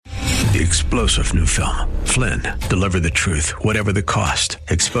the explosive new film, Flynn, Deliver the Truth, Whatever the Cost,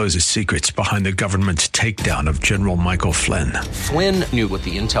 exposes secrets behind the government's takedown of General Michael Flynn. Flynn knew what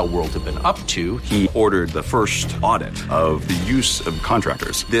the intel world had been up to. He ordered the first audit of the use of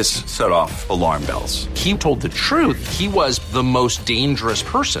contractors. This set off alarm bells. He told the truth. He was the most dangerous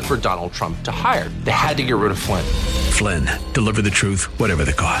person for Donald Trump to hire. They had to get rid of Flynn. Flynn, Deliver the Truth, Whatever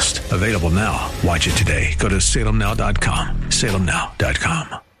the Cost. Available now. Watch it today. Go to salemnow.com.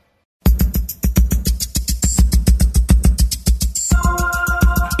 salemnow.com.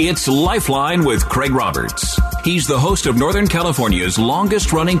 It's Lifeline with Craig Roberts. He's the host of Northern California's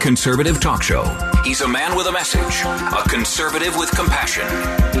longest-running conservative talk show. He's a man with a message, a conservative with compassion.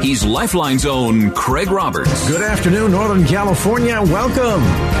 He's Lifeline's own Craig Roberts. Good afternoon, Northern California. Welcome.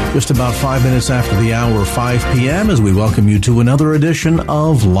 Just about 5 minutes after the hour, 5 p.m., as we welcome you to another edition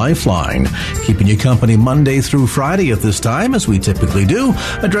of Lifeline. Keeping you company Monday through Friday at this time, as we typically do,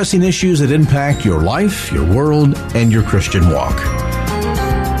 addressing issues that impact your life, your world, and your Christian walk.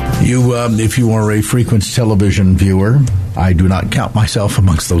 If you are a frequent television viewer, I do not count myself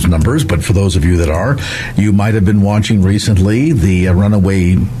amongst those numbers, but for those of you that are, you might have been watching recently the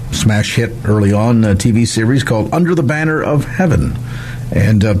runaway smash hit early on TV series called Under the Banner of Heaven.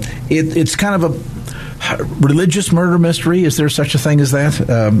 And it's kind of a religious murder mystery. Is there such a thing as that?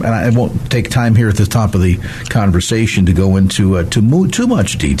 And I won't take time here at the top of the conversation to go into too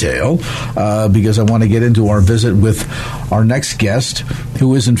much detail because I want to get into our visit with our next guest,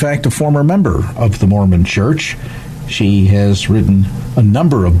 who is in fact a former member of the Mormon Church. She has written a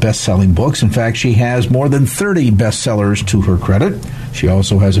number of best-selling books. In fact, she has more than 30 bestsellers to her credit. She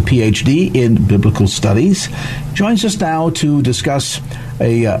also has a Ph.D. in biblical studies. Joins us now to discuss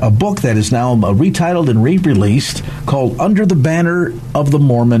a book that is now retitled and re-released called Under the Banner of the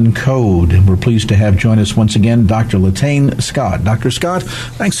Mormon Code. And we're pleased to have join us once again Dr. Latane Scott. Dr. Scott,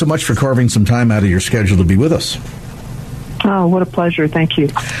 thanks so much for carving some time out of your schedule to be with us. Oh, what a pleasure. Thank you.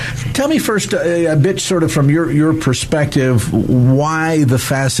 Tell me first a bit sort of from your perspective, why the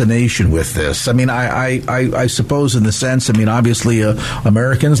fascination with this? I mean, I suppose in the sense, I mean, obviously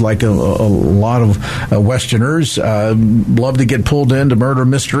Americans, like a lot of Westerners, love to get pulled into murder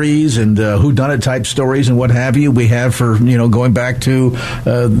mysteries and whodunit type stories and what have you. We have for, going back to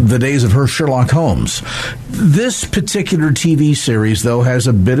the days of her Sherlock Holmes. This particular TV series, though, has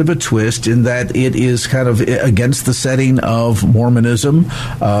a bit of a twist in that it is kind of against the setting of Mormonism.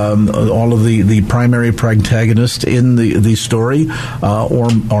 All of the primary protagonists in the story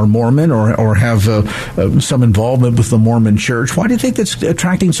are Mormon or have some involvement with the Mormon Church. Why do you think that's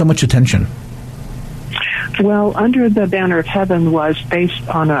attracting so much attention? Well, Under the Banner of Heaven was based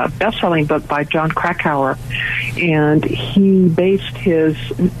on a best-selling book by John Krakauer, and he based his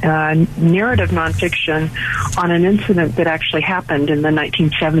narrative nonfiction on an incident that actually happened in the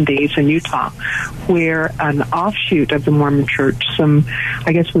 1970s in Utah, where an offshoot of the Mormon Church,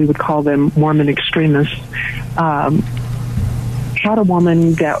 I guess we would call them Mormon extremists, had a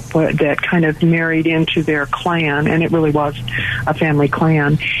woman that kind of married into their clan, and it really was a family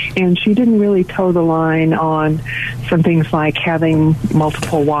clan. And she didn't really toe the line on some things like having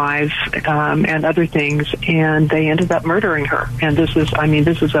multiple wives and other things, and they ended up murdering her. And this is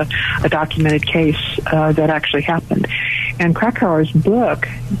a documented case that actually happened. And Krakauer's book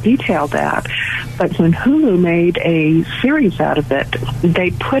detailed that. But when Hulu made a series out of it, they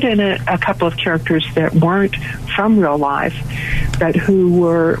put in a couple of characters that weren't from real life, but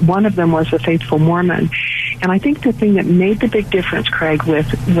one of them was a faithful Mormon. And I think the thing that made the big difference, Craig, with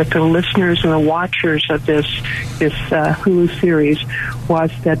the listeners and the watchers of this Hulu series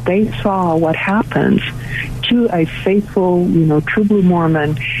was that they saw what happens to a faithful, true blue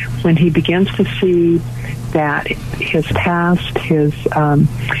Mormon when he begins to see that his past,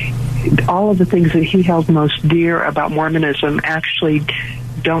 all of the things that he held most dear about Mormonism actually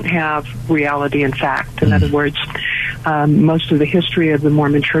don't have reality and fact. In other words, most of the history of the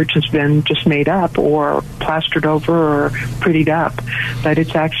Mormon Church has been just made up or plastered over or prettied up, but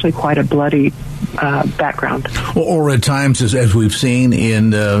it's actually quite a bloody background. Or at times, as we've seen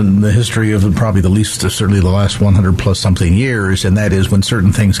in the history of probably certainly the last 100 plus something years, and that is when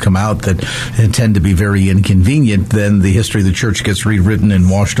certain things come out that tend to be very inconvenient, then the history of the church gets rewritten and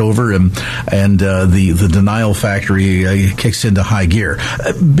washed over, and the denial factory kicks into high gear.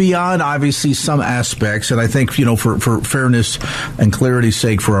 Beyond, obviously, some aspects, and I think, for fairness and clarity's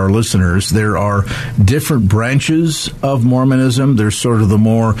sake for our listeners, there are different branches of Mormonism. There's sort of the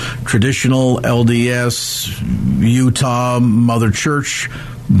more traditional LDS, Utah, Mother Church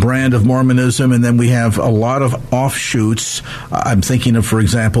brand of Mormonism, and then we have a lot of offshoots. I'm thinking of, for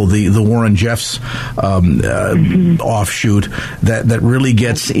example, the Warren Jeffs offshoot that really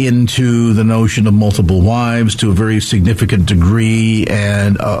gets into the notion of multiple wives to a very significant degree,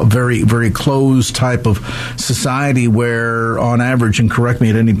 and a very, very closed type of society where, on average, and correct me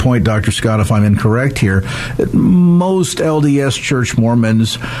at any point, Dr. Scott, if I'm incorrect here, most LDS Church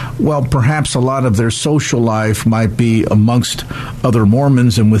Mormons, well, perhaps a lot of their social life might be amongst other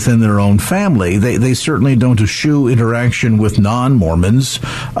Mormons and within their own family. They certainly don't eschew interaction with non-Mormons,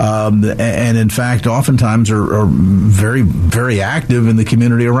 and in fact, oftentimes are very, very active in the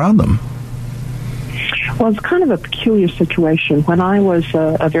community around them. Well, it's kind of a peculiar situation. When I was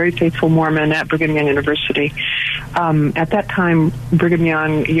a very faithful Mormon at Brigham Young University, at that time, Brigham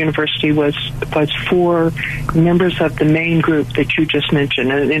Young University was for members of the main group that you just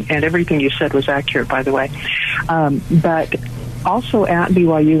mentioned, and everything you said was accurate, by the way. But also at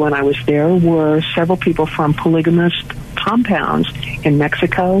BYU when I was there were several people from polygamous compounds in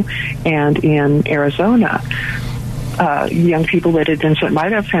Mexico and in Arizona. Young people that had been sent by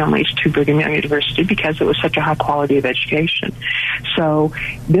their families to Brigham Young University because it was such a high quality of education. So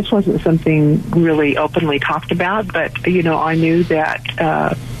this wasn't something really openly talked about, but, I knew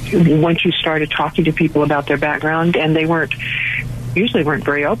that once you started talking to people about their background, and they usually weren't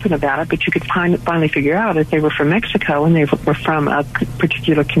very open about it, but you could finally figure out if they were from Mexico and they were from a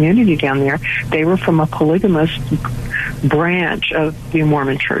particular community down there, they were from a polygamous branch of the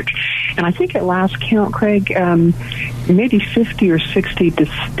Mormon Church. And I think at last count, Craig, maybe 50 or 60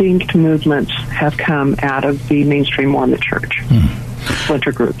 distinct movements have come out of the mainstream Mormon Church.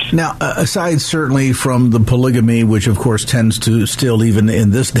 Splinter groups. Now, aside certainly from the polygamy, which of course tends to still, even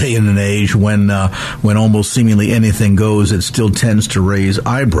in this day and age, when almost seemingly anything goes, it still tends to raise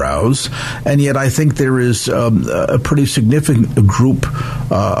eyebrows. And yet, I think there is a pretty significant group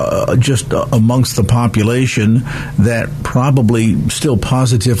just amongst the population that probably still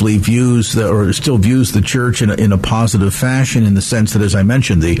positively views the church in a positive fashion, in the sense that, as I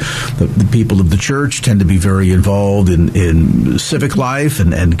mentioned, the people of the church tend to be very involved in civic life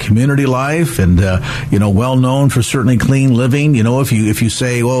and community life, and well known for certainly clean living. If you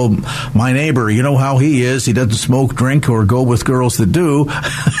say, well, my neighbor, how he is, he doesn't smoke, drink, or go with girls that do,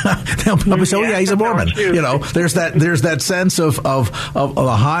 they'll probably say, oh yeah, he's a Mormon. There's that sense of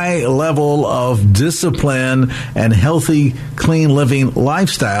a high level of discipline and healthy, clean living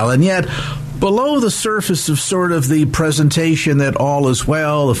lifestyle, and yet below the surface of sort of the presentation that all is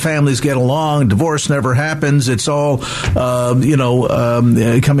well, the families get along, divorce never happens, it's all,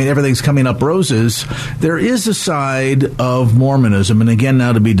 everything's coming up roses, there is a side of Mormonism, and again,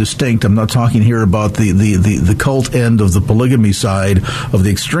 now to be distinct, I'm not talking here about the cult end of the polygamy side, of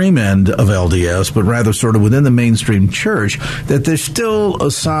the extreme end of LDS, but rather sort of within the mainstream church, that there's still a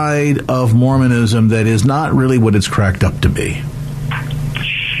side of Mormonism that is not really what it's cracked up to be.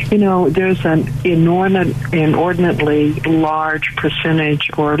 There's an inordinately large percentage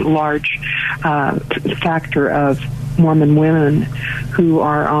or large factor of Mormon women who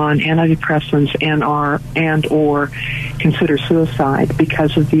are on antidepressants and or consider suicide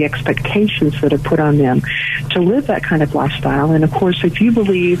because of the expectations that are put on them to live that kind of lifestyle. And of course, if you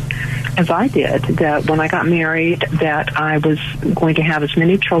believe, as I did, that when I got married that I was going to have as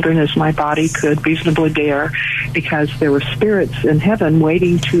many children as my body could reasonably bear, because there were spirits in heaven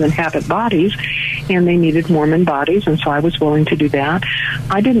waiting to inhabit bodies, and they needed Mormon bodies, and so I was willing to do that.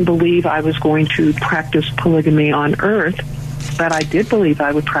 I didn't believe I was going to practice polygamy on earth, but I did believe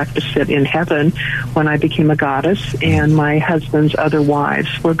I would practice it in heaven when I became a goddess, and my husband's other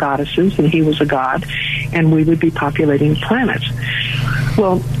wives were goddesses, and he was a god, and we would be populating planets.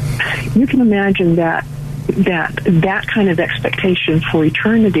 Well, you can imagine that kind of expectation for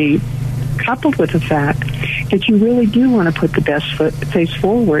eternity, coupled with the fact that you really do want to put the best face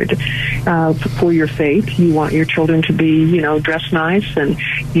forward for your faith. You want your children to be, dressed nice, and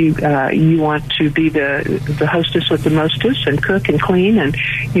you want to be the hostess with the mostest, and cook and clean, and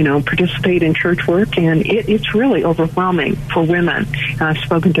participate in church work. And it's really overwhelming for women. And I've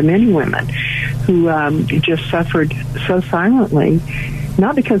spoken to many women who just suffered so silently,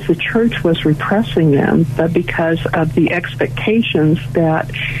 not because the church was repressing them, but because of the expectations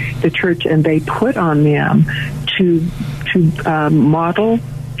that the church and they put on them to model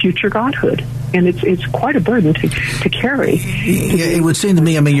future godhood. And it's quite a burden to carry. Yeah, it would seem to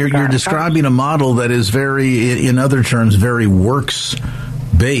me, you're describing a model that is very, in other terms, very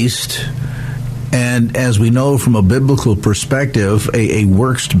works-based. And as we know from a biblical perspective, a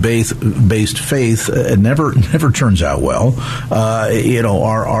works-based faith never turns out well.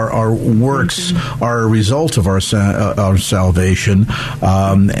 Our works are a result of our salvation,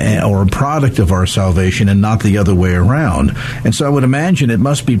 or a product of our salvation, and not the other way around. And so I would imagine it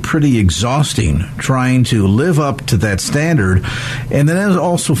must be pretty exhausting trying to live up to that standard, and then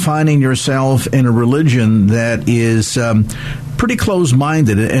also finding yourself in a religion that is pretty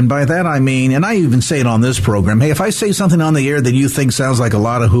closed-minded. And by that I mean, and I even say it on this program, hey, if I say something on the air that you think sounds like a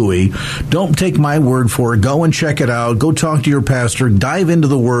lot of hooey, don't take my word for it. Go and check it out. Go talk to your pastor. Dive into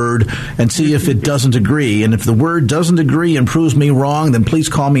the Word and see if it doesn't agree. And if the Word doesn't agree and proves me wrong, then please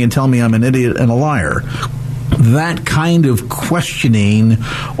call me and tell me I'm an idiot and a liar. That kind of questioning,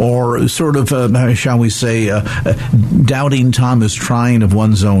 or sort of, shall we say, doubting Thomas trying of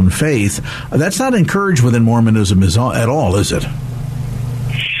one's own faith, that's not encouraged within Mormonism at all, is it?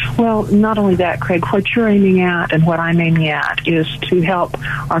 Well, not only that, Craig, what you're aiming at and what I'm aiming at is to help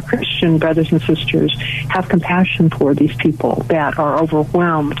our Christian brothers and sisters have compassion for these people that are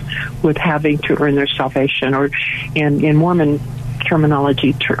overwhelmed with having to earn their salvation, or in Mormon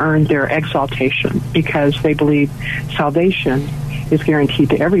terminology, to earn their exaltation, because they believe salvation is guaranteed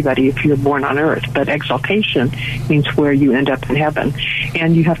to everybody if you're born on earth, but exaltation means where you end up in heaven,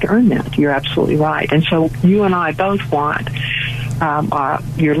 and you have to earn that. You're absolutely right. And so you and I both want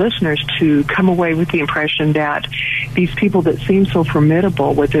your listeners to come away with the impression that these people that seem so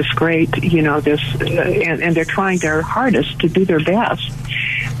formidable with this great, and they're trying their hardest to do their best,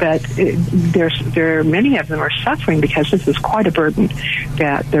 but many of them are suffering because this is quite a burden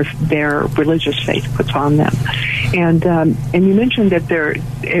that their religious faith puts on them. And you mentioned that they're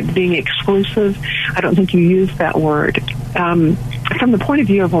being exclusive. I don't think you used that word. From the point of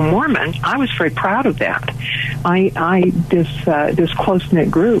view of a Mormon, I was very proud of that. This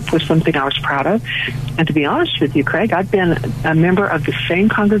close-knit group was something I was proud of. And to be honest with you, Craig, I've been a member of the same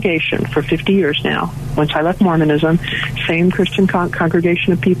congregation for 50 years now. Once I left Mormonism, same Christian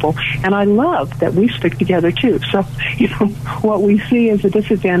congregation of people. And I love that we stick together, too. So, what we see as a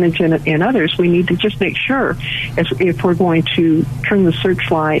disadvantage in others, we need to just make sure, if we're going to turn the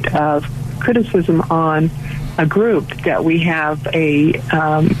searchlight of criticism on a group, that we have when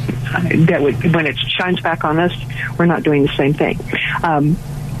it shines back on us, we're not doing the same thing.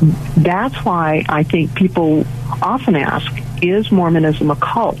 That's why I think people often ask, is Mormonism a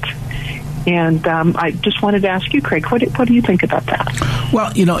cult? And I just wanted to ask you, Craig, what do you think about that?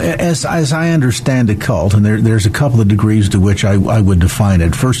 Well, as I understand a cult, and there's a couple of degrees to which I would define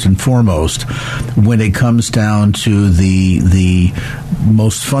it. First and foremost, when it comes down to the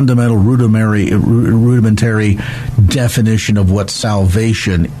most fundamental, rudimentary definition of what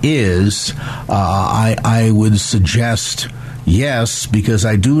salvation is, I would suggest yes, because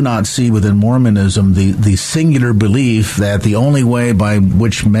I do not see within Mormonism the singular belief that the only way by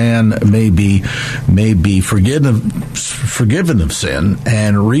which man may be forgiven of sin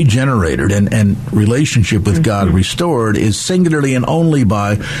and regenerated and relationship with God restored is singularly and only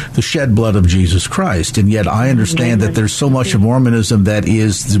by the shed blood of Jesus Christ. And yet I understand that there's so much of Mormonism that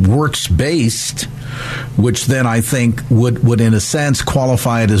is works-based, which then I think would in a sense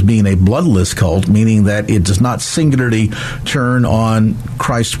qualify it as being a bloodless cult, meaning that it does not singularly turn on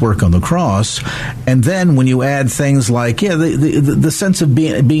Christ's work on the cross. And then when you add things like, the sense of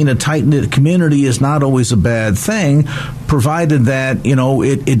being a tight-knit community is not always a bad thing, provided that,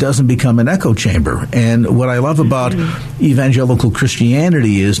 it doesn't become an echo chamber. And what I love about evangelical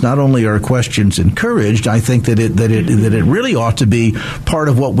Christianity is not only are questions encouraged, I think that it really ought to be part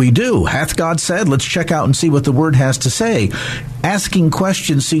of what we do. Hath God said? Let's check out and see what the Word has to say. Asking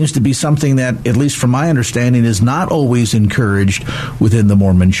questions seems to be something that, at least from my understanding, is not always encouraged within the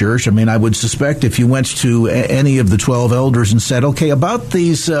Mormon Church. I mean, I would suspect if you went to any of the 12 elders and said, okay, about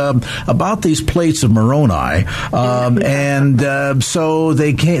these plates of Moroni, so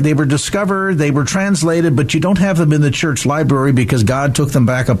they were discovered, they were translated, but you don't have them in the church library because God took them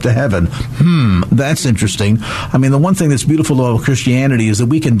back up to heaven. That's interesting. I mean, the one thing that's beautiful about Christianity is that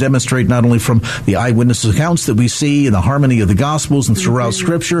we can demonstrate not only from the eyewitness accounts that we see in the harmony of the Gospels and throughout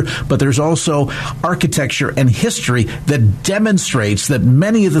Scripture, but there's also architecture and history that demonstrates that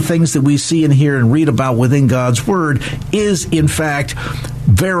many of the things that we see and hear and read about within God's Word is, in fact,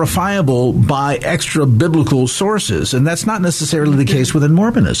 verifiable by extra biblical sources, and that's not necessarily the case within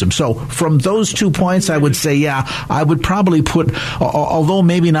Mormonism. So from those 2 points, I would say, I would probably put, although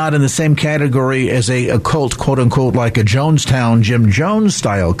maybe not in the same category as a cult, quote unquote, like a Jonestown Jim Jones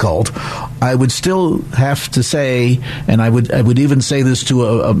style cult, I would still have to say, and I would even say this to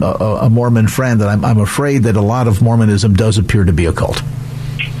a Mormon friend, that I'm afraid that a lot of Mormonism does appear to be a cult.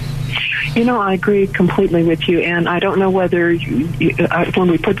 I agree completely with you, and I don't know whether,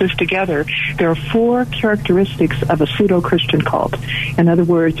 when we put this together, there are 4 characteristics of a pseudo-Christian cult. In other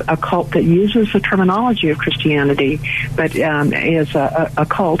words, a cult that uses the terminology of Christianity, but is a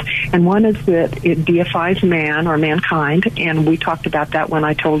cult. And one is that it deifies man or mankind, and we talked about that when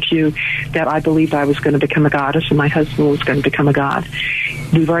I told you that I believed I was going to become a goddess and my husband was going to become a god.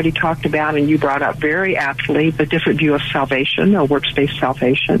 We've already talked about, and you brought up very aptly, the different view of salvation, or works-based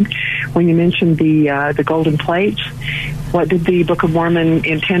salvation. When you mentioned the golden plates, what did the Book of Mormon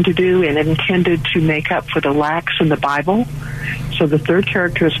intend to do? And it intended to make up for the lacks in the Bible. So the third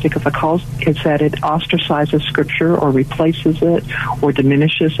characteristic of a cult is that it ostracizes Scripture or replaces it or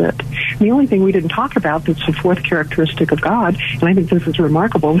diminishes it. And the only thing we didn't talk about that's the fourth characteristic of God, and I think this is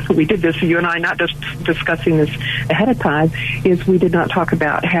remarkable, we did this, you and I, not just discussing this ahead of time, is we did not talk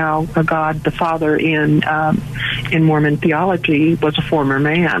about how a God, the Father in Mormon theology, was a former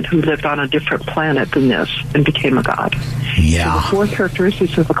man who lived on a different planet than this and became a god. Yeah. So the four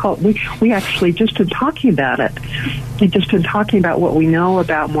characteristics of a cult, we actually just in talking about it, just in talking about what we know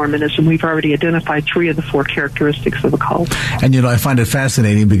about Mormonism, we've already identified 3 of the 4 characteristics of a cult. And, I find it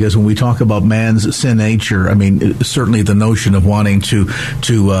fascinating because when we talk about man's sin nature, I mean, certainly the notion of wanting to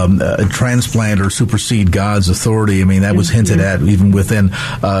transplant or supersede God's authority, I mean, that was hinted at even within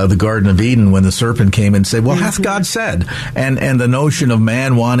the Garden of Eden when the serpent came and said, well, hath God said? And the notion of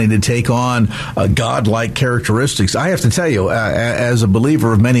man wanting to take on God-like characteristics. I have to tell you, as a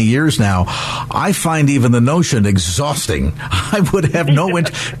believer of many years now, I find even the notion exhausting. I would have no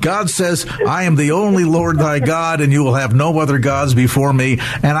God says, I am the only Lord thy God, and you will have no other gods before me.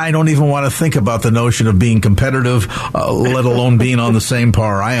 And I don't even want to think about the notion of being competitive, let alone being on the same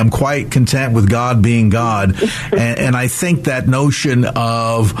par. I am quite content with God being God. And I think that notion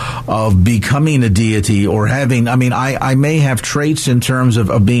of becoming a deity or having, I mean, I may have traits in terms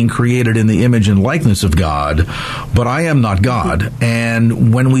of being created in the image and likeness of God, but I am not God.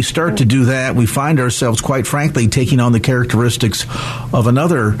 And when we start to do that, we find ourselves, quite frankly, taking on the characteristics of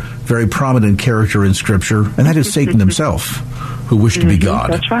another very prominent character in Scripture, and that is Satan himself, who wished to be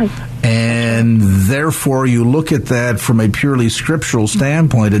God. That's right. And therefore, you look at that from a purely scriptural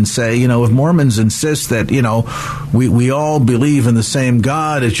standpoint and say, if Mormons insist that, we all believe in the same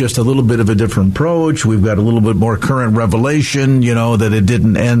God, it's just a little bit of a different approach. We've got a little bit more current revelation, that it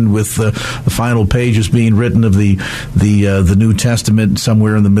didn't end with the final pages being written of the New Testament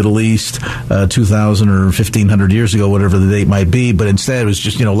somewhere in the Middle East, 2,000 or 1,500 years ago, whatever the date might be. But instead, it was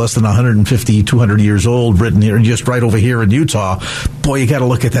just, less than 150, 200 years old, written here, just right over here in Utah. Boy, you got to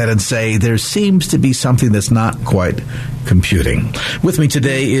look at that and say, there seems to be something that's not quite computing. With me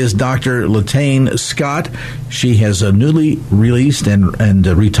today is Dr. Latane Scott. She has a newly released and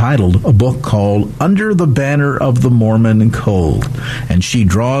retitled a book called Under the Banner of the Mormon Code. And she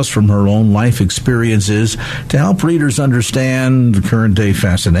draws from her own life experiences to help readers understand the current day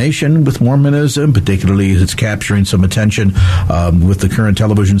fascination with Mormonism, particularly as it's capturing some attention with the current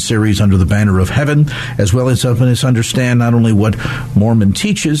television series Under the Banner of Heaven, as well as helping us understand not only what Mormon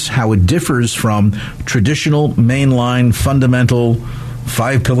teaches, how it differs from traditional mainline fundamental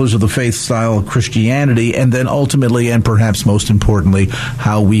 5 pillars of the faith style Christianity, and then ultimately, and perhaps most importantly,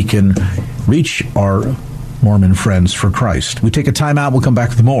 how we can reach our Mormon friends for Christ. We take a time out. We'll come back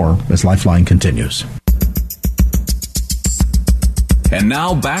with more as Lifeline continues. And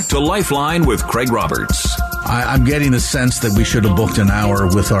now back to Lifeline with Craig Roberts. I'm getting the sense that we should have booked an hour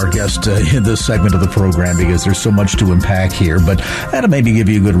with our guest in this segment of the program because there's so much to unpack here. But that'll maybe give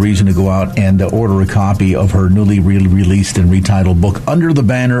you a good reason to go out and order a copy of her newly released and retitled book, Under the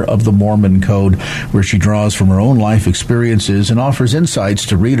Banner of the Mormon Code, where she draws from her own life experiences and offers insights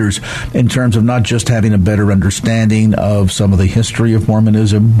to readers in terms of not just having a better understanding of some of the history of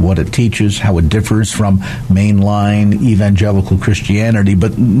Mormonism, what it teaches, how it differs from mainline evangelical Christianity,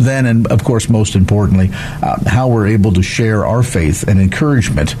 but then, and of course most importantly, how we're able to share our faith and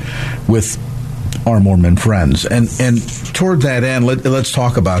encouragement with our Mormon friends. And toward that end, let's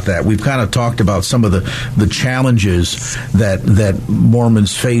talk about that. We've kind of talked about some of the challenges that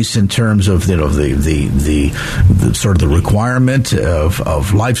Mormons face in terms of the sort of the requirement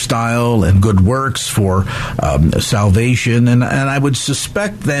of lifestyle and good works for salvation. And I would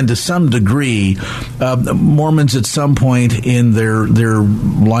suspect then to some degree Mormons at some point in their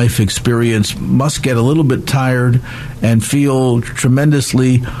life experience must get a little bit tired and feel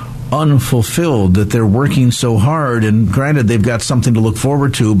tremendously unfulfilled, that they're working so hard, and granted, they've got something to look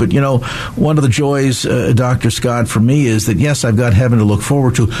forward to, but, one of the joys, Dr. Scott, for me is that, yes, I've got heaven to look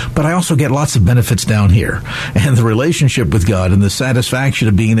forward to, but I also get lots of benefits down here. And the relationship with God and the satisfaction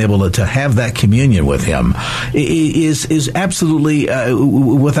of being able to have that communion with Him is absolutely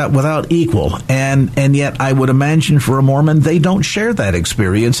without equal. And yet, I would imagine for a Mormon, they don't share that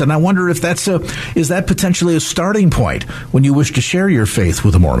experience. And I wonder if is that potentially a starting point when you wish to share your faith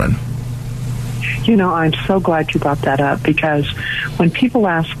with a Mormon? I'm so glad you brought that up, because when people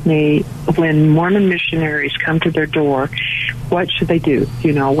ask me, when Mormon missionaries come to their door, what should they do?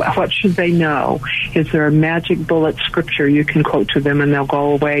 What should they know? Is there a magic bullet scripture you can quote to them, and they'll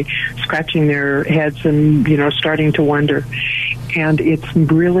go away scratching their heads and, starting to wonder? And it's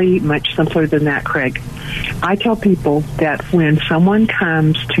really much simpler than that, Craig. I tell people that when someone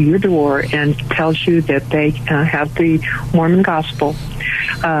comes to your door and tells you that they have the Mormon gospel,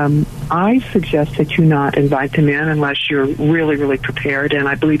 I suggest that you not invite them in unless you're really, really prepared. And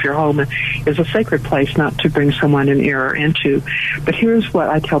I believe your home is a sacred place not to bring someone in error into. But here's what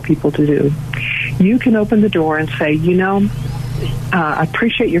I tell people to do. You can open the door and say, I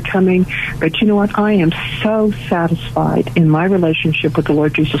appreciate your coming, but you know what? I am so satisfied in my relationship with the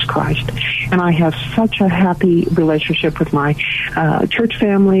Lord Jesus Christ, and I have such a happy relationship with my church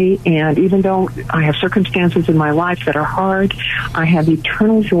family, and even though I have circumstances in my life that are hard, I have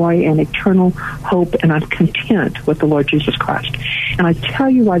eternal joy and eternal hope, and I'm content with the Lord Jesus Christ. And I tell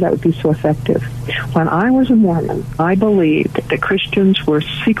you why that would be so effective. When I was a Mormon, I believed that Christians were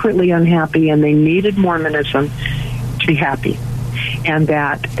secretly unhappy and they needed Mormonism to be happy. And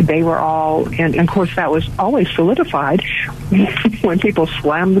that they were all, and of course that was always solidified when people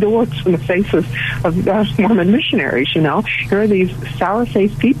slammed the doors in the faces of Mormon missionaries, Here are these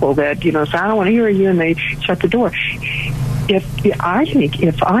sour-faced people that, say, I don't want to hear you, and they shut the door. If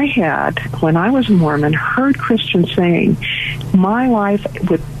I had, when I was a Mormon, heard Christians saying, my life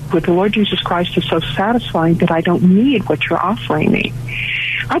with the Lord Jesus Christ is so satisfying that I don't need what you're offering me.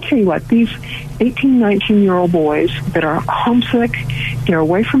 I tell you what, these 18, 19-year-old boys that are homesick, they're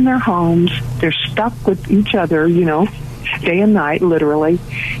away from their homes, they're stuck with each other, day and night, literally.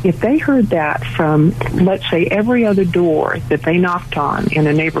 If they heard that from, let's say, every other door that they knocked on in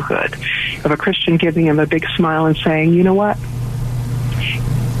a neighborhood, of a Christian giving them a big smile and saying, you know what?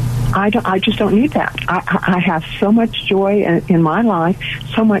 I just don't need that. I have so much joy in my life,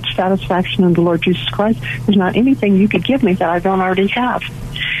 so much satisfaction in the Lord Jesus Christ. There's not anything you could give me that I don't already have.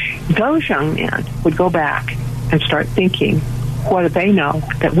 Those young men would go back and start thinking, what do they know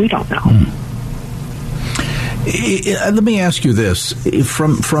that we don't know? Let me ask you this.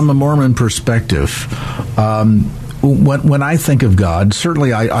 From a Mormon perspective, when I think of God,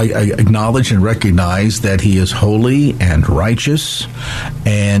 certainly I acknowledge and recognize that He is holy and righteous,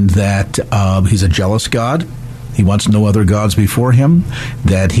 and that He's a jealous God. He wants no other gods before Him,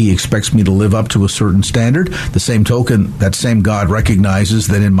 that He expects me to live up to a certain standard. The same token, that same God recognizes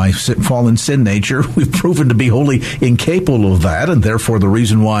that in my fallen sin nature, we've proven to be wholly incapable of that, and therefore the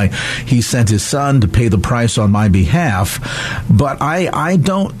reason why He sent His Son to pay the price on my behalf. But I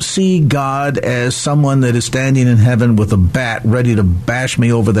don't see God as someone that is standing in heaven with a bat ready to bash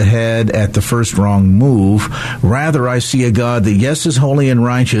me over the head at the first wrong move. Rather, I see a God that, yes, is holy and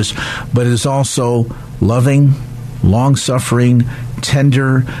righteous, but is also loving, long-suffering,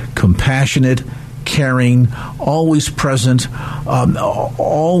 tender, compassionate, caring, always present,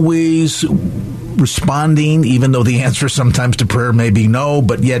 always responding, even though the answer sometimes to prayer may be no,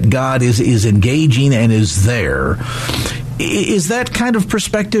 but yet God is engaging and is there. Is that kind of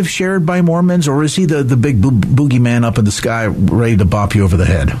perspective shared by Mormons, or is He the big boogeyman up in the sky ready to bop you over the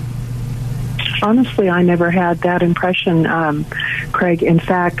head? Honestly, I never had that impression, Craig. In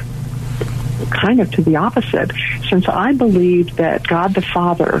fact, kind of to the opposite, since I believed that God the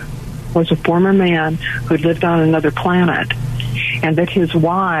Father was a former man who lived on another planet, and that his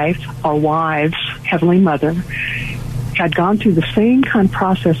wife, or wives, Heavenly Mother, had gone through the same kind of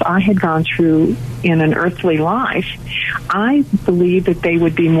process I had gone through in an earthly life, I believed that they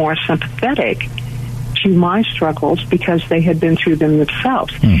would be more sympathetic to my struggles because they had been through them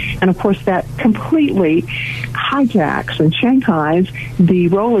themselves. And of course that completely hijacks and shanghais the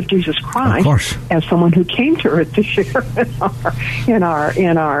role of Jesus Christ as someone who came to earth to share in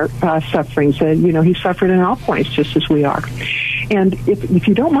our sufferings. And He suffered in all points just as we are. And if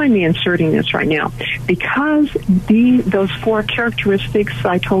you don't mind me inserting this right now, because those four characteristics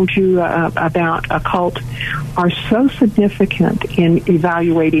I told you about a cult are so significant in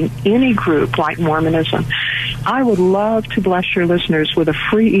evaluating any group like Mormonism, I would love to bless your listeners with a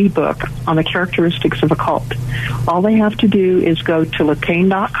free ebook on the characteristics of a cult. All they have to do is go to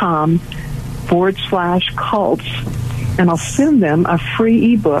Latane.com/cults, and I'll send them a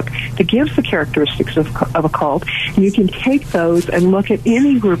free ebook that gives the characteristics of a cult. And you can take those and look at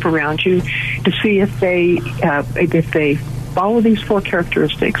any group around you to see if they follow these 4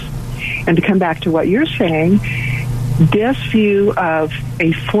 characteristics. And to come back to what you're saying, this view of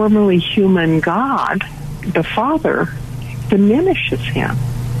a formerly human God, the Father, diminishes him.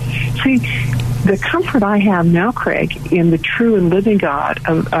 See, the comfort I have now, Craig, in the true and living God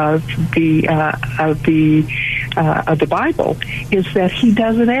of the Bible is that he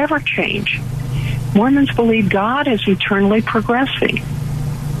doesn't ever change. Mormons believe God is eternally progressing,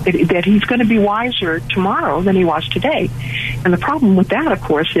 that he's going to be wiser tomorrow than he was today. And the problem with that, of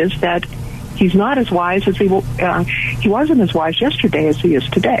course, is that he's not as wise as he wasn't as wise yesterday as he is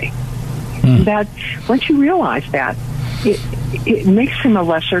today. That once you realize that, it makes him a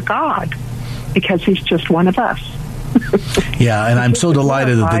lesser God because he's just one of us. Yeah, and I'm so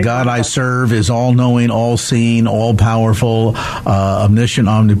delighted that the God I serve is all-knowing, all-seeing, all-powerful, omniscient,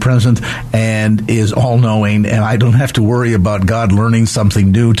 omnipresent, and is all-knowing, and I don't have to worry about God learning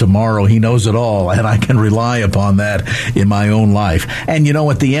something new tomorrow. He knows it all, and I can rely upon that in my own life. And you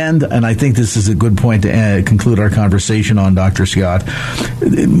know, at the end, and I think this is a good point to conclude our conversation on, Dr. Scott,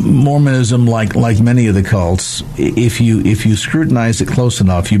 Mormonism, like many of the cults, if you scrutinize it close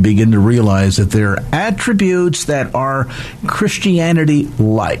enough, you begin to realize that there are attributes that are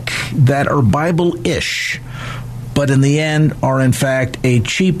Christianity-like, that are Bible-ish, but in the end are in fact a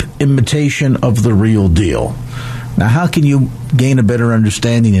cheap imitation of the real deal. Now, how can you gain a better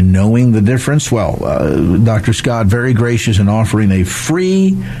understanding in knowing the difference? Well, Dr. Scott, very gracious in offering a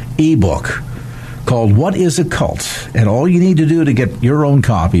free ebook called What is a Cult? And all you need to do to get your own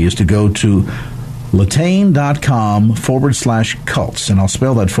copy is to go to Latane.com/cults, and I'll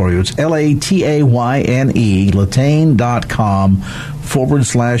spell that for you. It's Latayne,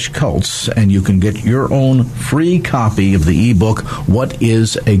 Latane.com/cults, and you can get your own free copy of the ebook, What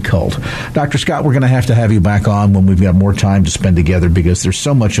is a Cult? Dr. Scott, we're going to have you back on when we've got more time to spend together, because there's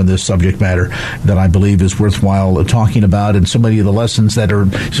so much on this subject matter that I believe is worthwhile talking about, and so many of the lessons that are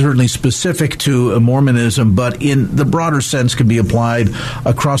certainly specific to Mormonism, but in the broader sense can be applied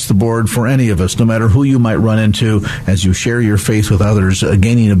across the board for any of us, no matter who you might run into as you share your faith with others,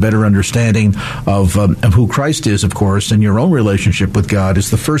 gaining a better understanding of who Christ is, of course, and your own relationship with God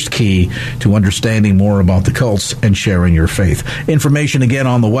is the first key to understanding more about the cults and sharing your faith. Information again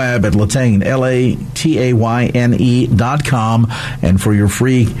on the web at Latayne, Latayne.com, and for your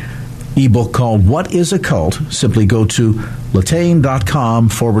free ebook called What is a Cult, simply go to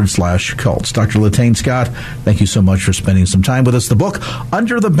Latayne.com/cults. Dr. Latayne Scott, thank you so much for spending some time with us. The book,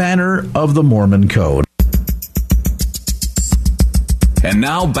 Under the Banner of the Mormon Code. And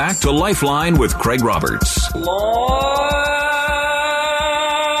now back to Lifeline with Craig Roberts.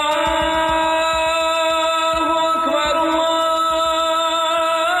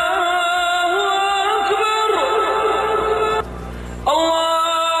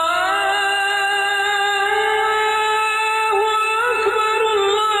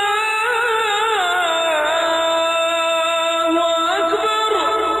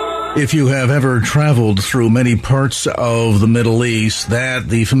 If you have ever traveled through many parts of the Middle East, that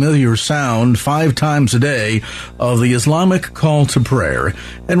the familiar sound 5 times a day of the Islamic call to prayer.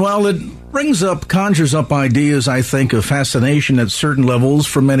 And while it conjures up ideas, I think, of fascination at certain levels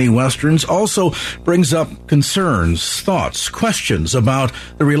for many Westerns, also brings up concerns, thoughts, questions about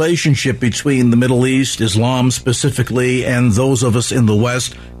the relationship between the Middle East, Islam specifically, and those of us in the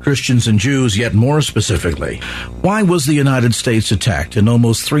West, Christians and Jews, yet more specifically. Why was the United States attacked and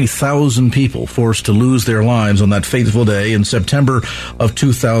almost 3,000 people forced to lose their lives on that fateful day in September of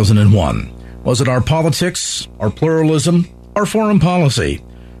 2001? Was it our politics, our pluralism, our foreign policy?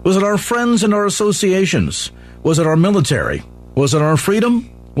 Was it our friends and our associations? Was it our military? Was it our freedom?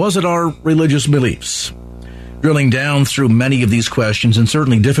 Was it our religious beliefs? Drilling down through many of these questions, and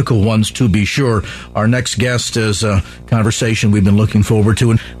certainly difficult ones to be sure, our next guest is a conversation we've been looking forward to,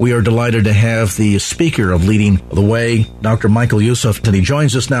 and we are delighted to have the speaker of Leading the Way, Dr. Michael Youssef, and he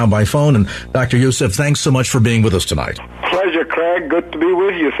joins us now by phone. And Dr. Youssef, thanks so much for being with us tonight. Pleasure, Craig. Good to be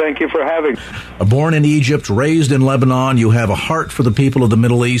with you. Thank you for having me. Born in Egypt, raised in Lebanon, you have a heart for the people of the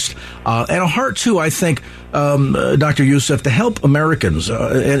Middle East, and a heart, too, I think, Dr. Youssef, to help Americans,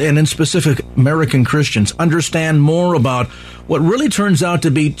 and in specific American Christians, understand more about what really turns out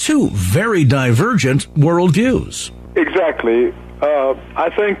to be 2 very divergent worldviews. Exactly. I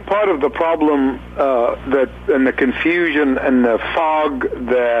think part of the problem and the confusion and the fog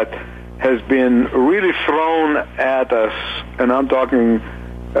that has been really thrown at us, and I'm talking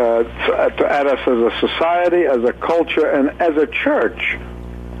at us as a society, as a culture, and as a church,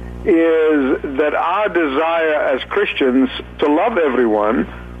 is that our desire as Christians to love everyone,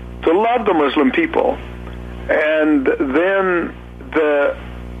 to love the Muslim people, and then the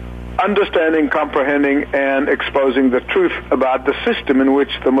understanding, comprehending, and exposing the truth about the system in which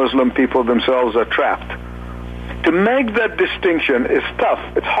the Muslim people themselves are trapped. To make that distinction is tough.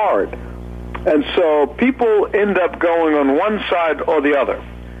 It's hard. And so people end up going on one side or the other.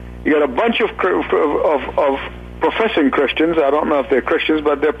 You got a bunch of professing Christians, I don't know if they're Christians,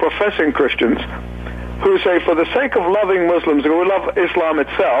 but they're professing Christians, who say for the sake of loving Muslims, we love Islam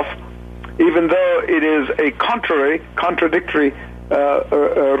itself, even though it is a contradictory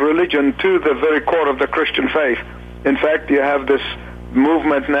religion to the very core of the Christian faith. In fact, you have this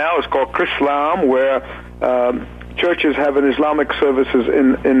movement now, it's called Chrislam, where churches have an Islamic services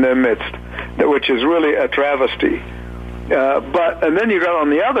in their midst, which is really a travesty. And then you got on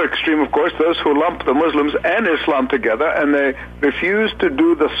the other extreme, of course, those who lump the Muslims and Islam together, and they refuse to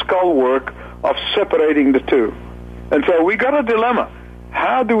do the skull work of separating the two. And so we got a dilemma.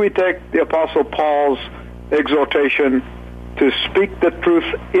 How do we take the Apostle Paul's exhortation to speak the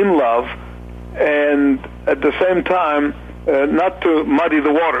truth in love and at the same time not to muddy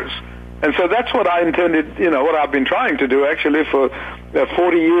the waters? And so that's what I intended, what I've been trying to do actually for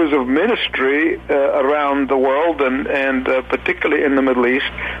 40 years of ministry around the world and particularly in the Middle East.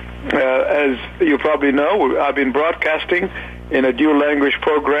 As you probably know, I've been broadcasting in a dual language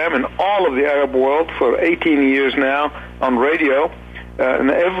program in all of the Arab world for 18 years now on radio,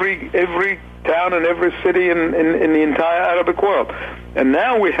 in every town and every city in the entire Arabic world. And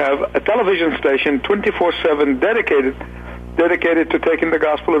now we have a television station 24/7 dedicated to taking the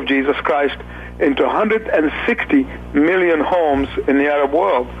gospel of Jesus Christ into 160 million homes in the Arab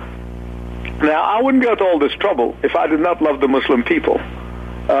world. Now, I wouldn't go to all this trouble if I did not love the Muslim people.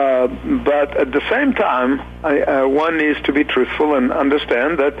 But at the same time, one needs to be truthful and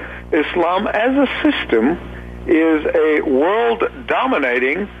understand that Islam as a system is a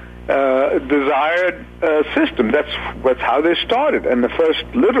world-dominating desired system. That's how they started. And the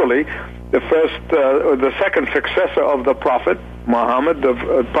second successor of the Prophet, Muhammad,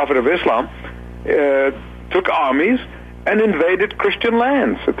 the Prophet of Islam, took armies and invaded Christian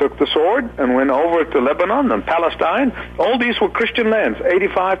lands. It took the sword and went over to Lebanon and Palestine. All these were Christian lands.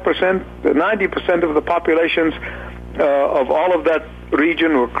 85%, 90% of the populations of all of that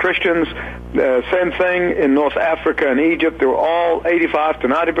region were Christians. Same thing in North Africa and Egypt. They were all 85 to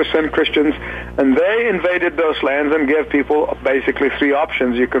 90% Christians. And they invaded those lands and gave people basically three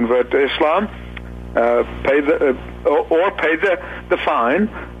options. You convert to Islam, pay the fine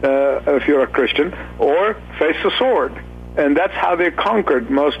if you're a Christian, or face the sword. And that's how they conquered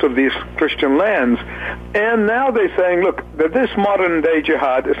most of these Christian lands. And now they're saying, look, that this modern-day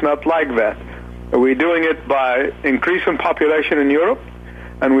jihad is not like that. We're doing it by increasing population in Europe,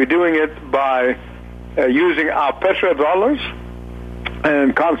 and we're doing it by using our petrodollars.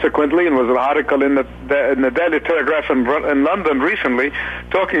 And consequently, there was an article in the Daily Telegraph in London recently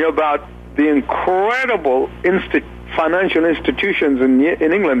talking about the incredible financial institutions in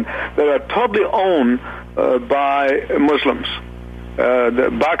England that are totally owned by Muslims. The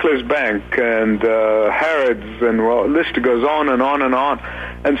Barclays Bank and Harrods, and the list goes on and on and on.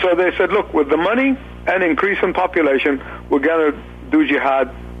 And so they said, look, with the money and increase in population, we're going to do jihad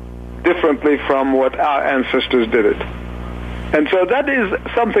differently from what our ancestors did it. And so that is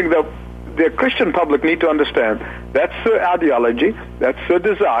something that the Christian public need to understand. That's their ideology. That's their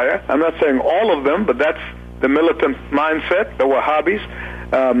desire. I'm not saying all of them, but that's the militant mindset, the Wahhabis.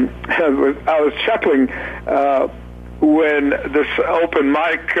 I was chuckling when this open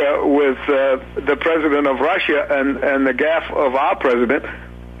mic with the president of Russia and the gaffe of our president,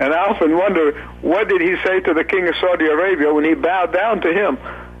 and I often wonder, what did he say to the king of Saudi Arabia when he bowed down to him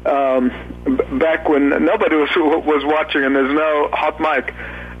back when nobody was watching and there's no hot mic?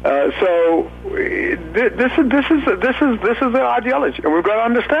 So this is their ideology, and we've got to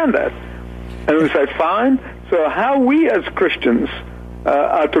understand that. And we say, fine. So how we as Christians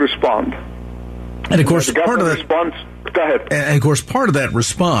are to respond? And of course, part of that response. Go ahead. And of course, part of that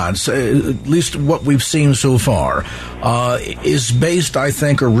response, at least what we've seen so far, is based, I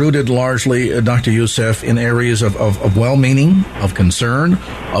think, or rooted largely, Dr. Youssef, in areas of well-meaning, of concern,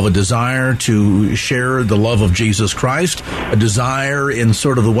 of a desire to share the love of Jesus Christ, a desire in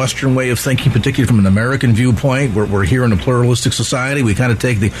sort of the Western way of thinking, particularly from an American viewpoint. We're here in a pluralistic society. We kind of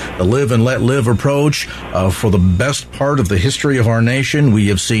take the live and let live approach. For the best part of the history of our nation, we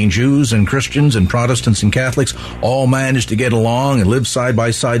have seen Jews and Christians and Protestants and Catholics all managed to get along and live side by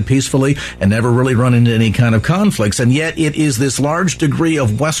side peacefully and never really run into any kind of conflicts. And yet it is this large degree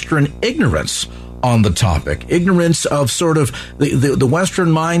of Western ignorance on the topic. Ignorance of sort of the Western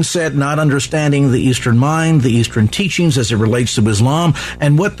mindset, not understanding the Eastern mind, the Eastern teachings as it relates to Islam,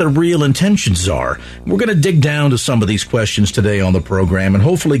 and what the real intentions are. We're going to dig down to some of these questions today on the program and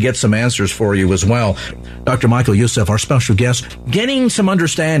hopefully get some answers for you as well. Dr. Michael Youssef, our special guest, getting some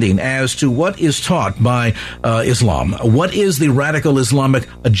understanding as to what is taught by Islam. What is the radical Islamic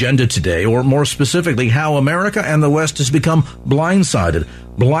agenda today, or more specifically, how America and the West has become blindsided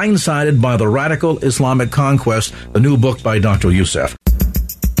by the radical Islamic conquest, the new book by Dr. Youssef.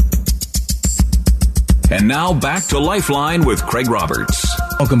 And now back to Lifeline with Craig Roberts.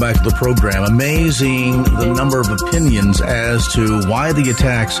 Welcome back to the program. Amazing the number of opinions as to why the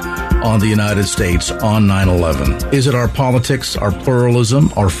attacks on the United States on 9/11. Is it our politics, our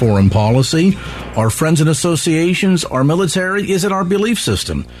pluralism, our foreign policy, our friends and associations, our military? Is it our belief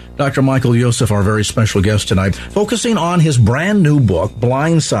system? Dr. Michael Youssef, our very special guest tonight, focusing on his brand new book,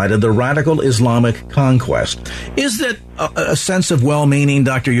 Blindsided, The Radical Islamic Conquest. Is it a sense of well-meaning,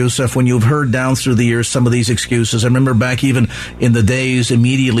 Dr. Youssef, when you've heard down through the years some of these excuses? I remember back even in the days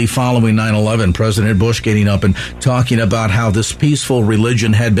immediately following 9/11, President Bush getting up and talking about how this peaceful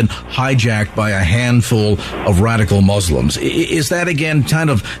religion had been hijacked by a handful of radical Muslims. Is that, again, kind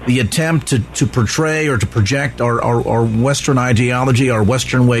of the attempt to portray or to project our Western ideology, our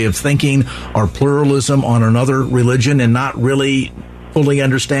Western way of thinking, our pluralism on another religion, and not really fully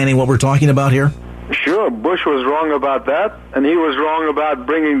understanding what we're talking about here? Sure, Bush was wrong about that, and he was wrong about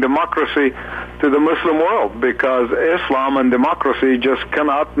bringing democracy to the Muslim world, because Islam and democracy just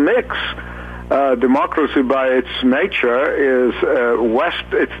cannot mix. Democracy by its nature is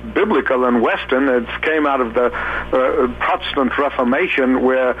it's biblical and Western. It came out of the Protestant Reformation,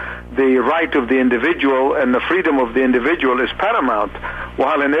 where the right of the individual and the freedom of the individual is paramount.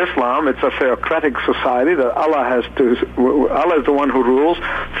 While in Islam, it's a theocratic society that Allah is the one who rules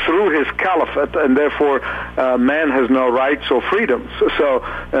through his caliphate, and therefore man has no rights or freedoms. So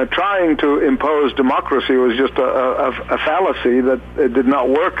trying to impose democracy was just a fallacy that did not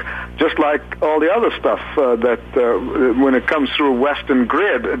work, just like all the other stuff that when it comes through Western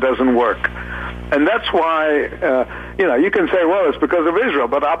grid, it doesn't work. And that's why, you can say, well, it's because of Israel.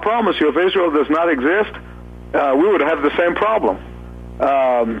 But I promise you, if Israel does not exist, we would have the same problem.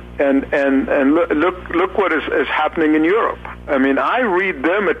 And look what is happening in Europe. I mean, I read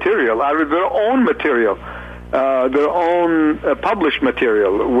their material. I read their own material, their own published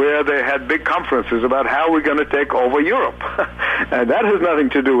material, where they had big conferences about how we're going to take over Europe. And that has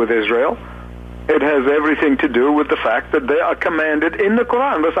nothing to do with Israel. It has everything to do with the fact that they are commanded in the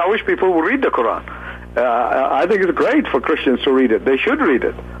Quran. Thus, I wish people would read the Quran. I think it's great for Christians to read it. They should read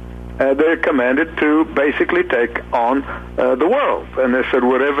it. They're commanded to basically take on the world. And they said,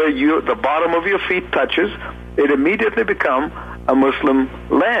 wherever the bottom of your feet touches, it immediately become a Muslim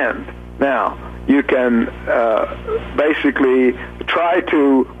land. Now, you can basically try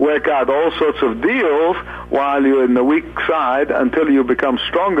to work out all sorts of deals while you're in the weak side until you become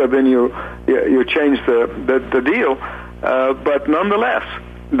stronger. Then you change the deal. But nonetheless,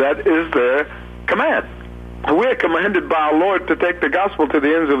 that is their command. We're commanded by our Lord to take the gospel to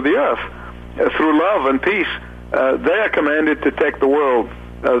the ends of the earth through love and peace. They are commanded to take the world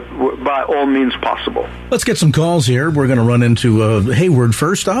by all means possible. Let's get some calls here. We're going to run into Hayward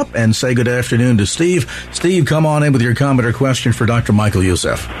first up and say good afternoon to Steve. Steve, come on in with your comment or question for Dr. Michael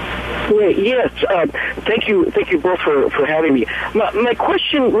Youssef. Yes, thank you both for having me. My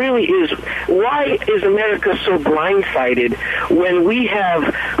question really is, why is America so blindsided when we have,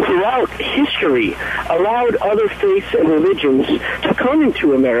 throughout history, allowed other faiths and religions to come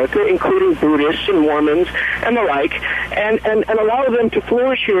into America, including Buddhists and Mormons and the like, and allow them to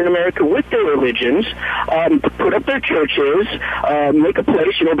flourish here in America with their religions, put up their churches, make a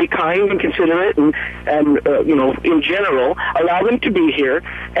place, be kind and considerate, and in general, allow them to be here,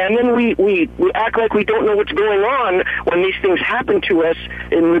 and then we act like we don't know what's going on when these things happen to us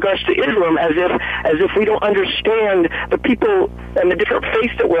in regards to Islam, as if we don't understand the people and the different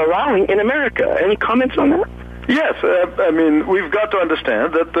faiths that we're allowing in America. Any comments on that? Yes, I mean, we've got to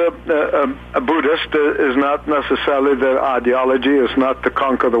understand that a Buddhist is not necessarily their ideology, is not to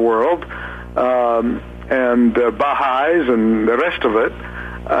conquer the world, and Baha'is and the rest of it,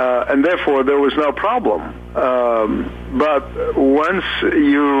 and therefore there was no problem. But once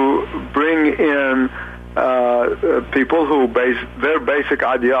you bring in people who their basic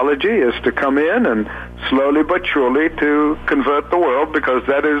ideology is to come in and slowly but surely to convert the world, because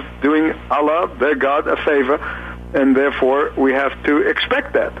that is doing Allah, their God, a favor, and therefore we have to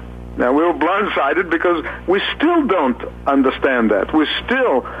expect that. Now, we were blindsided because we still don't understand that. We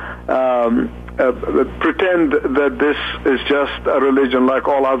still pretend that this is just a religion like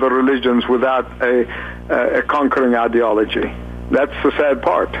all other religions without a conquering ideology. That's the sad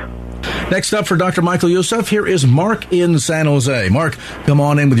part. Next up for Dr. Michael Youssef, here is Mark in San Jose. Mark, come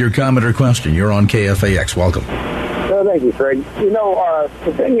on in with your comment or question. You're on KFAX. Welcome. Thank you, Craig.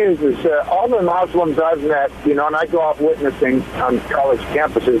 The thing is all the Muslims I've met, and I go out witnessing on college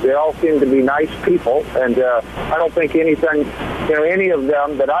campuses, they all seem to be nice people, and I don't think any of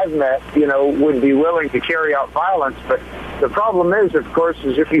them that I've met, would be willing to carry out violence. But the problem is, of course,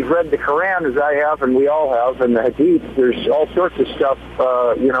 is if you've read the Quran, as I have, and we all have, and the Hadith, there's all sorts of stuff,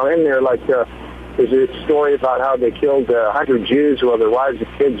 in there, like there's a story about how they killed 100 Jews while their wives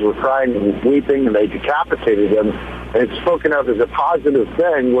and kids were crying and weeping, and they decapitated them. And it's spoken of as a positive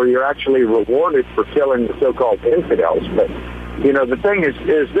thing where you're actually rewarded for killing the so-called infidels. But, the thing is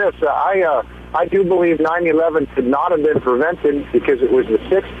this. I do believe 9/11 could not have been prevented because it was the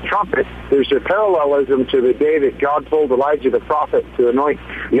sixth trumpet. There's a parallelism to the day that God told Elijah the prophet to anoint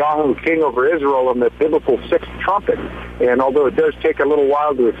Yahweh king over Israel on the biblical sixth trumpet. And although it does take a little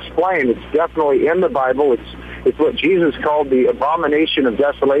while to explain, it's definitely in the Bible. It's what Jesus called the abomination of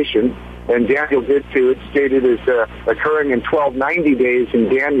desolation. And Daniel did too. It's stated as occurring in 1290 days in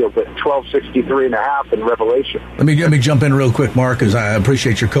Daniel, but 1263 and a half in Revelation. Let me jump in real quick, Mark, because I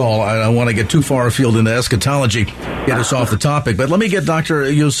appreciate your call. I don't want to get too far afield into eschatology, get us off the topic. But let me get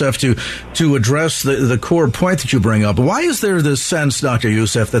Dr. Youssef to address the core point that you bring up. Why is there this sense, Dr.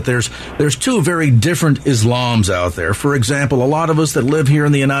 Youssef, that there's two very different Islams out there? For example, a lot of us that live here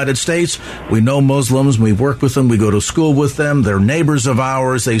in the United States, we know Muslims, we work with them, we go to school with them, they're neighbors of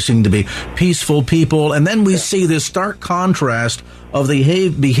ours, they seem to be peaceful people, and then we see this stark contrast of the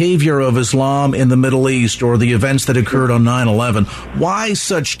behavior of Islam in the Middle East or the events that occurred on 9/11. Why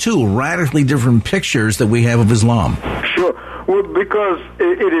such two radically different pictures that we have of Islam? Sure. Well, because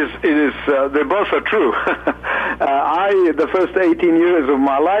it is they both are true. The first 18 years of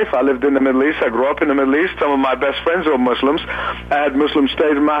my life, I lived in the Middle East. I grew up in the Middle East. Some of my best friends were Muslims. I had Muslims stay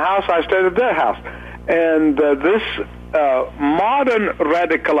in my house. I stayed at their house. And this modern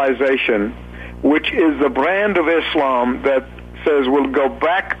radicalization, which is the brand of Islam that says we'll go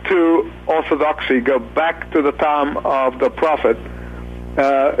back to orthodoxy, go back to the time of the Prophet.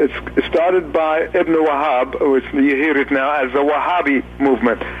 It's started by Ibn Wahhab, which you hear it now as the Wahhabi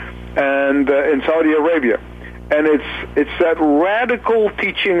movement, and in Saudi Arabia. And it's that radical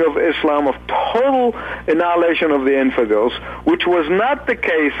teaching of Islam of total annihilation of the infidels, which was not the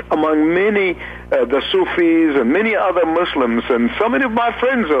case among many the Sufis and many other Muslims, and so many of my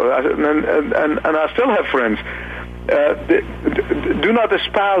friends, and I still have friends, do not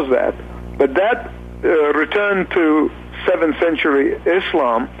espouse that. But that return to 7th century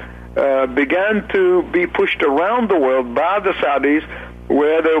Islam began to be pushed around the world by the Saudis,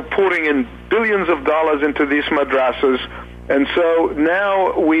 where they're pouring in billions of dollars into these madrasas. And so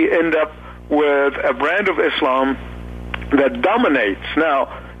now we end up with a brand of Islam that dominates.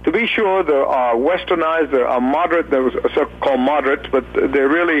 Now, to be sure, there are westernized, there are moderate, there was so-called moderates, but they're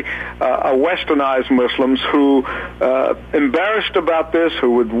really are westernized Muslims who embarrassed about this,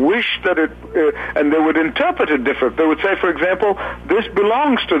 who would wish that it, and they would interpret it different. They would say, for example, this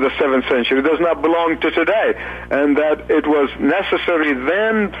belongs to the 7th century, it does not belong to today, and that it was necessary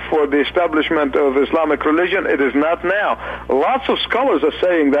then for the establishment of Islamic religion. It is not now. Lots of scholars are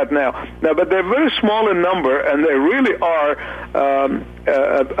saying that now. But they're very small in number, and they really are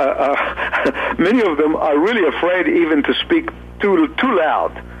many of them are really afraid even to speak too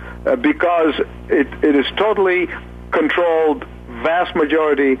loud because it is totally controlled, vast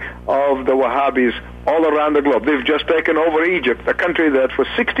majority of the Wahhabis all around the globe. They've just taken over Egypt, a country that for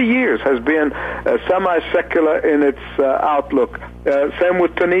 60 years has been semi-secular in its outlook. Same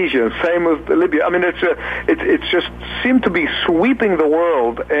with Tunisia, same with Libya. I mean, it's just seemed to be sweeping the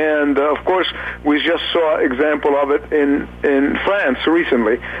world. And of course, we just saw an example of it in France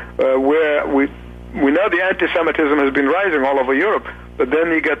recently, where we know the anti-Semitism has been rising all over Europe. But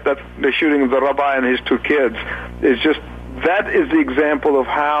then you get the shooting of the rabbi and his 2 kids. It's just that is the example of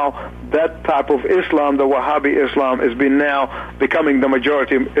how that type of Islam, the Wahhabi Islam, has been now becoming the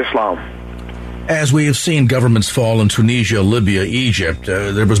majority of Islam. As we have seen governments fall in Tunisia, Libya, Egypt,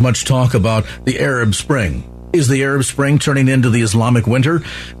 there was much talk about the Arab Spring. Is the Arab Spring turning into the Islamic winter?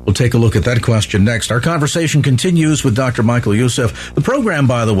 We'll take a look at that question next. Our conversation continues with Dr. Michael Youssef. The program,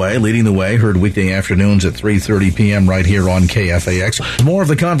 by the way, Leading the Way, heard weekday afternoons at 3:30 p.m. right here on KFAX. More of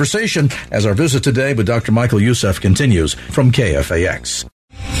the conversation as our visit today with Dr. Michael Youssef continues from KFAX.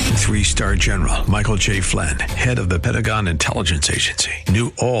 Three-star General Michael J. Flynn, head of the Pentagon Intelligence Agency,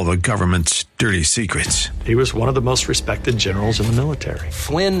 knew all the government's dirty secrets. He was one of the most respected generals in the military.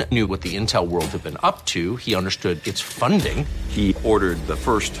 Flynn knew what the intel world had been up to. He understood its funding. He ordered the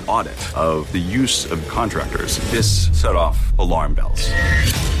first audit of the use of contractors. This set off alarm bells.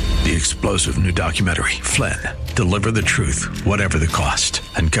 The explosive new documentary, Flynn, Deliver the Truth, Whatever the Cost,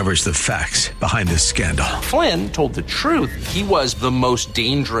 uncovers the facts behind this scandal. Flynn told the truth. He was the most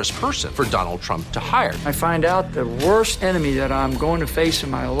dangerous person for Donald Trump to hire. I find out the worst enemy that I'm going to face in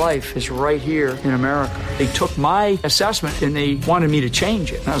my life is right here in America. They took my assessment and they wanted me to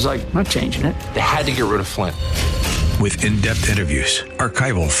change it. And I was like, I'm not changing it. They had to get rid of Flynn. With in-depth interviews,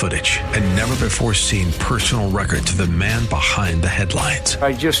 archival footage, and never-before-seen personal records of the man behind the headlines.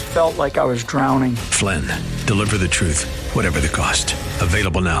 I just felt like I was drowning. Flynn, Deliver the Truth, Whatever the Cost.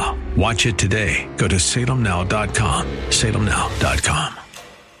 Available now. Watch it today. Go to salemnow.com. salemnow.com.